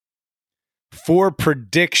For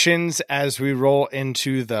predictions as we roll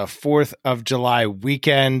into the 4th of July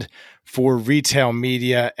weekend for retail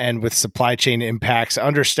media and with supply chain impacts,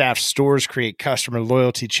 understaffed stores create customer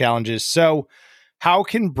loyalty challenges. So how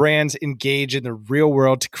can brands engage in the real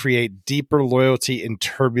world to create deeper loyalty in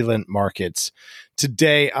turbulent markets?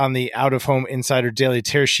 Today on the Out of Home Insider Daily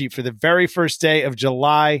Tear Sheet for the very first day of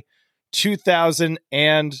July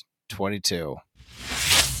 2022.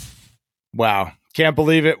 Wow. Can't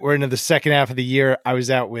believe it. We're into the second half of the year. I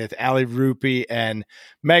was out with Ali Rupi and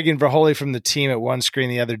Megan Verholi from the team at One Screen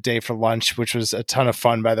the other day for lunch, which was a ton of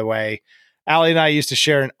fun, by the way. Ali and I used to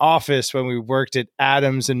share an office when we worked at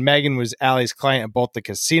Adams, and Megan was Ali's client at both the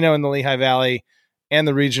casino in the Lehigh Valley and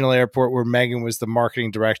the regional airport where Megan was the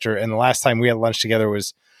marketing director. And the last time we had lunch together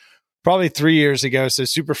was probably 3 years ago. So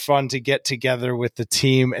super fun to get together with the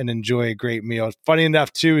team and enjoy a great meal. Funny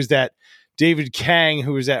enough, too, is that David Kang,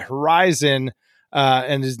 who was at Horizon,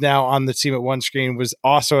 and is now on the team at One Screen, was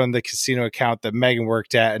also on the casino account that Megan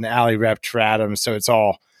worked at, and Ali repped for Adams. So it's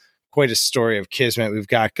all quite a story of kismet we've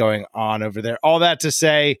got going on over there. All that to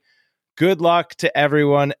say, good luck to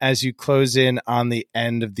everyone as you close in on the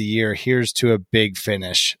end of the year. Here's to a big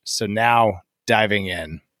finish. So now diving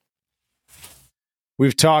in.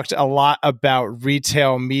 We've talked a lot about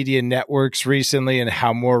retail media networks recently and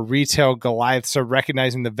how more retail Goliaths are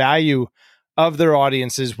recognizing the value of their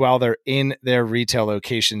audiences while they're in their retail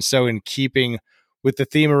locations. So in keeping with the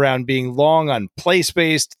theme around being long on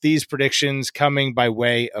place-based, these predictions coming by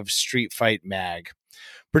way of Street Fight Mag.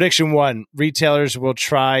 Prediction 1, retailers will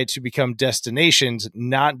try to become destinations,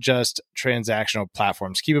 not just transactional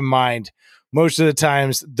platforms. Keep in mind, most of the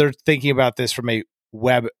times they're thinking about this from a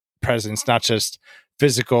web presence, not just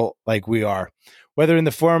physical like we are. Whether in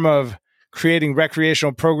the form of creating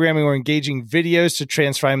recreational programming or engaging videos to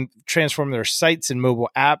transform their sites and mobile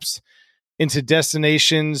apps into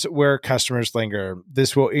destinations where customers linger.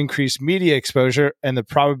 This will increase media exposure and the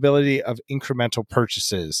probability of incremental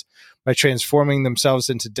purchases. By transforming themselves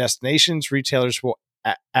into destinations, retailers will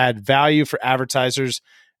add value for advertisers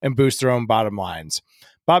and boost their own bottom lines.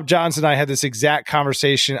 Bob Johnson and I had this exact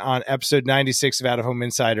conversation on episode 96 of Out of Home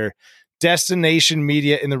Insider. Destination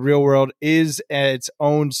media in the real world is its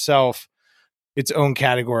own self, its own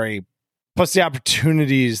category. Plus, the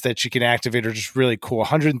opportunities that you can activate are just really cool.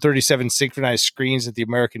 137 synchronized screens at the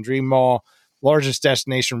American Dream Mall, largest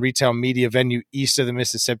destination retail media venue east of the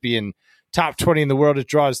Mississippi, and top 20 in the world. It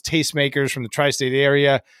draws tastemakers from the tri-state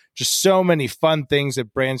area. Just so many fun things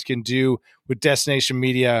that brands can do with destination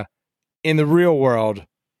media in the real world.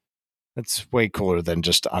 That's way cooler than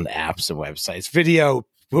just on apps and websites. Video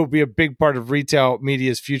will be a big part of retail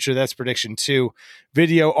media's future. That's prediction 2.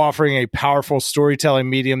 Video offering a powerful storytelling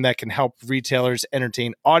medium that can help retailers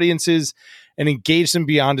entertain audiences and engage them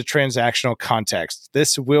beyond a transactional context.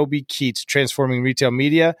 This will be key to transforming retail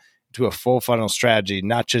media into a full funnel strategy,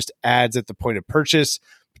 not just ads at the point of purchase,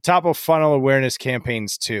 but top of funnel awareness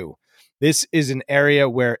campaigns too. This is an area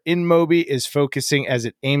where InMobi is focusing as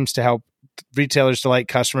it aims to help retailers delight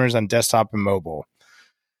customers on desktop and mobile.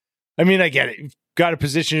 I mean, I get it. You've got to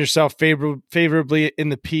position yourself favorably in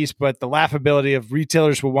the piece, but the laughability of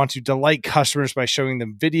retailers will want to delight customers by showing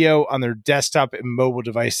them video on their desktop and mobile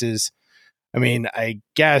devices. I mean, I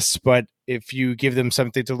guess, but if you give them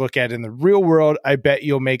something to look at in the real world, I bet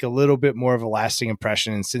you'll make a little bit more of a lasting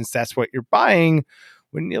impression. And since that's what you're buying,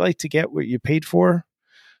 wouldn't you like to get what you paid for?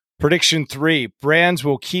 Prediction 3, brands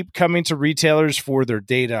will keep coming to retailers for their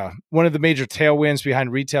data. One of the major tailwinds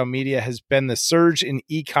behind retail media has been the surge in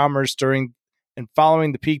e-commerce during and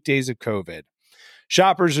following the peak days of COVID.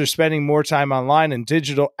 Shoppers are spending more time online and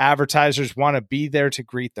digital advertisers want to be there to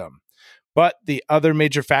greet them. But the other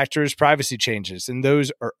major factor is privacy changes, and those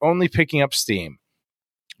are only picking up steam.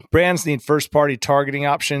 Brands need first-party targeting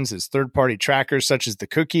options as third-party trackers such as the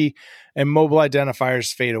cookie and mobile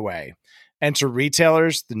identifiers fade away. Enter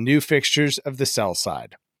retailers, the new fixtures of the sell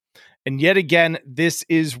side. And yet again, this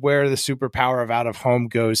is where the superpower of out-of-home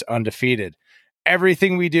goes undefeated.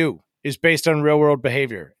 Everything we do is based on real-world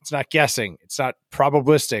behavior. It's not guessing. It's not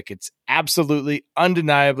probabilistic. It's absolutely,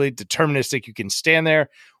 undeniably deterministic. You can stand there,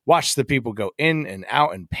 watch the people go in and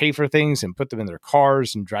out and pay for things and put them in their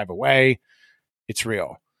cars and drive away. It's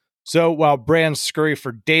real. So while brands scurry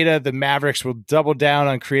for data, the Mavericks will double down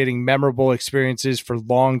on creating memorable experiences for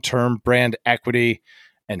long-term brand equity,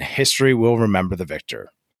 and history will remember the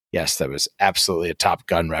victor. Yes, that was absolutely a Top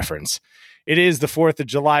Gun reference. It is the 4th of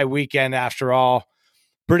July weekend after all.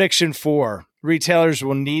 Prediction 4, retailers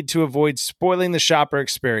will need to avoid spoiling the shopper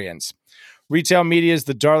experience. Retail media is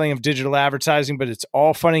the darling of digital advertising, but it's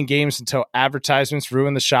all fun and games until advertisements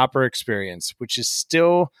ruin the shopper experience, which is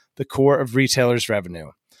still the core of retailers'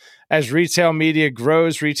 revenue. As retail media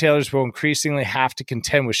grows, retailers will increasingly have to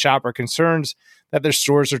contend with shopper concerns that their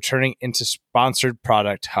stores are turning into sponsored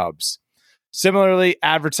product hubs. Similarly,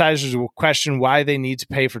 advertisers will question why they need to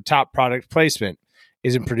pay for top product placement.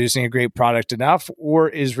 Isn't producing a great product enough, or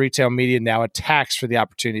is retail media now a tax for the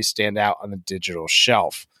opportunity to stand out on the digital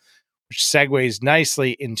shelf? Which segues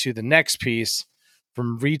nicely into the next piece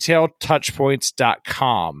from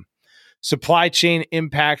retailtouchpoints.com. Supply chain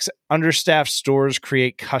impacts understaffed stores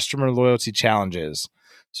create customer loyalty challenges.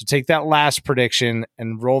 So take that last prediction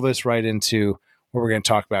and roll this right into what we're going to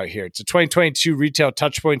talk about here. It's a 2022 Retail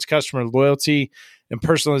Touchpoints Customer Loyalty and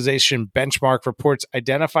Personalization Benchmark reports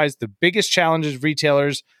identifies the biggest challenges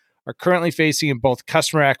retailers are currently facing in both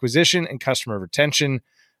customer acquisition and customer retention,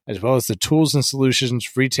 as well as the tools and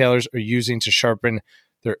solutions retailers are using to sharpen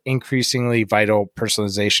their increasingly vital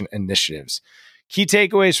personalization initiatives. Key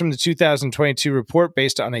takeaways from the 2022 report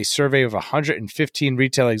based on a survey of 115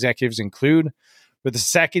 retail executives include: for the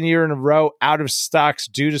second year in a row, out of stocks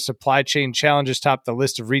due to supply chain challenges top the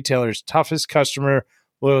list of retailers' toughest customer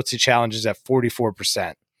loyalty challenges at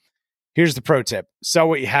 44%. Here's the pro tip: sell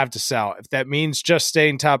what you have to sell. If that means just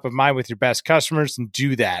staying top of mind with your best customers, then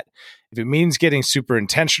do that. If it means getting super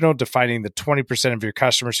intentional, defining the 20% of your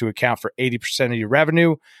customers who account for 80% of your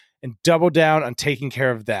revenue, and double down on taking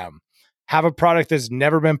care of them. Have a product that's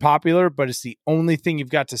never been popular, but it's the only thing you've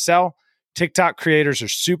got to sell. TikTok creators are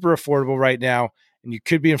super affordable right now, and you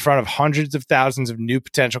could be in front of hundreds of thousands of new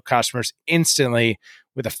potential customers instantly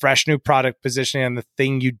with a fresh new product positioning on the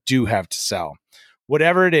thing you do have to sell.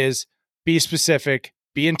 Whatever it is, be specific,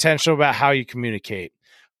 be intentional about how you communicate.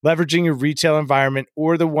 Leveraging your retail environment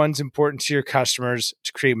or the ones important to your customers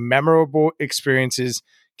to create memorable experiences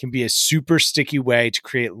can be a super sticky way to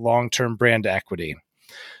create long-term brand equity.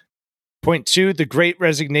 Point 2, the Great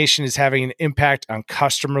Resignation is having an impact on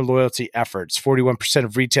customer loyalty efforts. 41%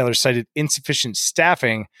 of retailers cited insufficient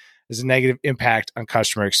staffing as a negative impact on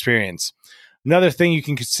customer experience. Another thing you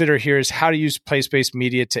can consider here is how to use place-based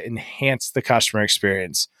media to enhance the customer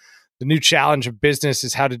experience. The new challenge of business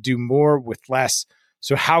is how to do more with less.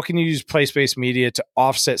 So how can you use place-based media to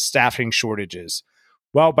offset staffing shortages?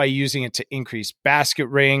 Well, by using it to increase basket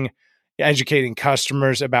ring, educating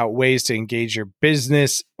customers about ways to engage your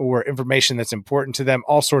business or information that's important to them,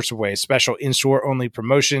 all sorts of ways, special in-store only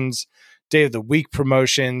promotions, day of the week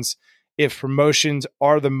promotions. If promotions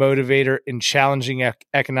are the motivator in challenging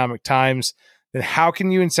economic times, then how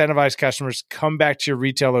can you incentivize customers to come back to your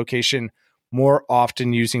retail location more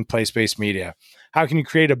often using place-based media? How can you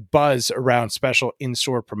create a buzz around special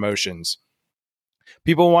in-store promotions?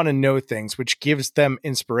 People want to know things, which gives them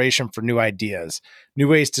inspiration for new ideas, new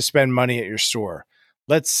ways to spend money at your store.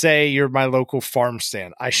 Let's say you're my local farm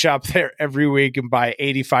stand. I shop there every week and buy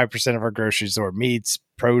 85% of our groceries or meats,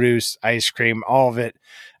 produce, ice cream, all of it.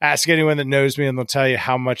 Ask anyone that knows me and they'll tell you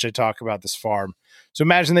how much I talk about this farm. So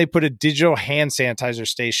imagine they put a digital hand sanitizer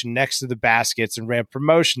station next to the baskets and ran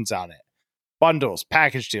promotions on it. Bundles,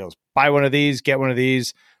 package deals, buy one of these, get one of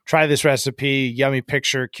these, try this recipe, yummy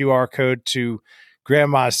picture, QR code to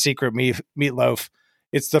grandma's secret meatloaf.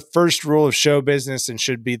 It's the first rule of show business and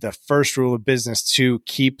should be the first rule of business to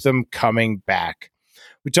keep them coming back.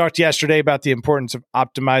 We talked yesterday about the importance of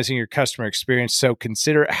optimizing your customer experience, so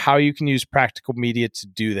consider how you can use practical media to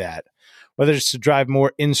do that. Whether it's to drive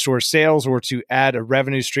more in-store sales or to add a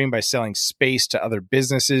revenue stream by selling space to other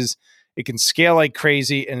businesses, it can scale like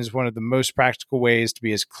crazy and is one of the most practical ways to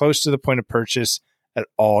be as close to the point of purchase at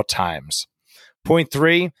all times. Point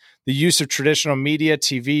 3, the use of traditional media,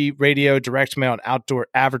 TV, radio, direct mail, and outdoor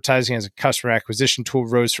advertising as a customer acquisition tool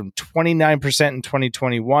rose from 29% in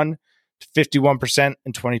 2021 to 51%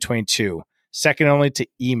 in 2022, second only to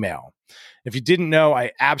email. If you didn't know,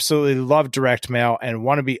 I absolutely love direct mail and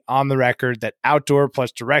want to be on the record that outdoor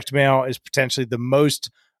plus direct mail is potentially the most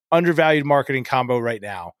undervalued marketing combo right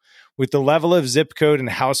now. With the level of zip code and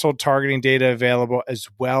household targeting data available, as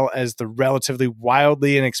well as the relatively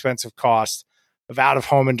wildly inexpensive cost of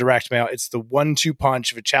out-of-home and direct mail, it's the 1-2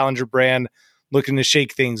 punch of a challenger brand looking to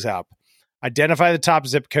shake things up. Identify the top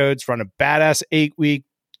zip codes, run a badass 8-week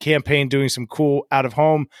campaign doing some cool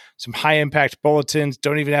out-of-home, some high-impact bulletins.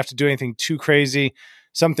 Don't even have to do anything too crazy.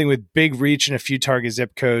 Something with big reach and a few target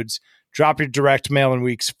zip codes. Drop your direct mail in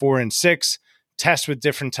weeks 4 and 6. Test with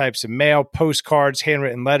different types of mail, postcards,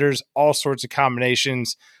 handwritten letters, all sorts of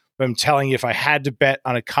combinations. But I'm telling you, if I had to bet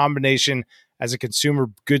on a combination as a consumer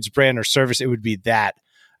goods brand or service, it would be that.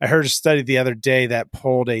 I heard a study the other day that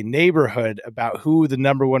polled a neighborhood about who the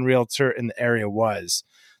number one realtor in the area was.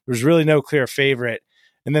 There was really no clear favorite.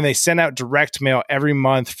 And then they sent out direct mail every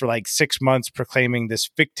month for like 6 months proclaiming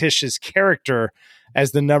this fictitious character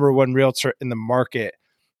as the number one realtor in the market.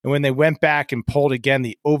 And when they went back and polled again,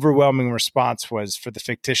 the overwhelming response was for the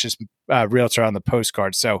fictitious realtor on the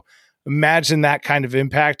postcard. So imagine that kind of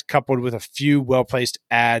impact coupled with a few well-placed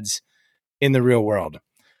ads in the real world.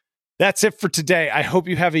 That's it for today. I hope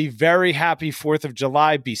you have a very happy 4th of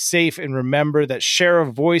July. Be safe and remember that share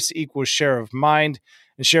of voice equals share of mind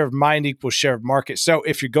and share of mind equals share of market. So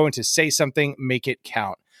if you're going to say something, make it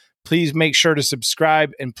count. Please make sure to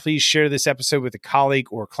subscribe and please share this episode with a colleague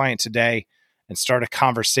or client today and start a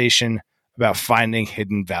conversation about finding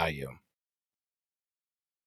hidden value.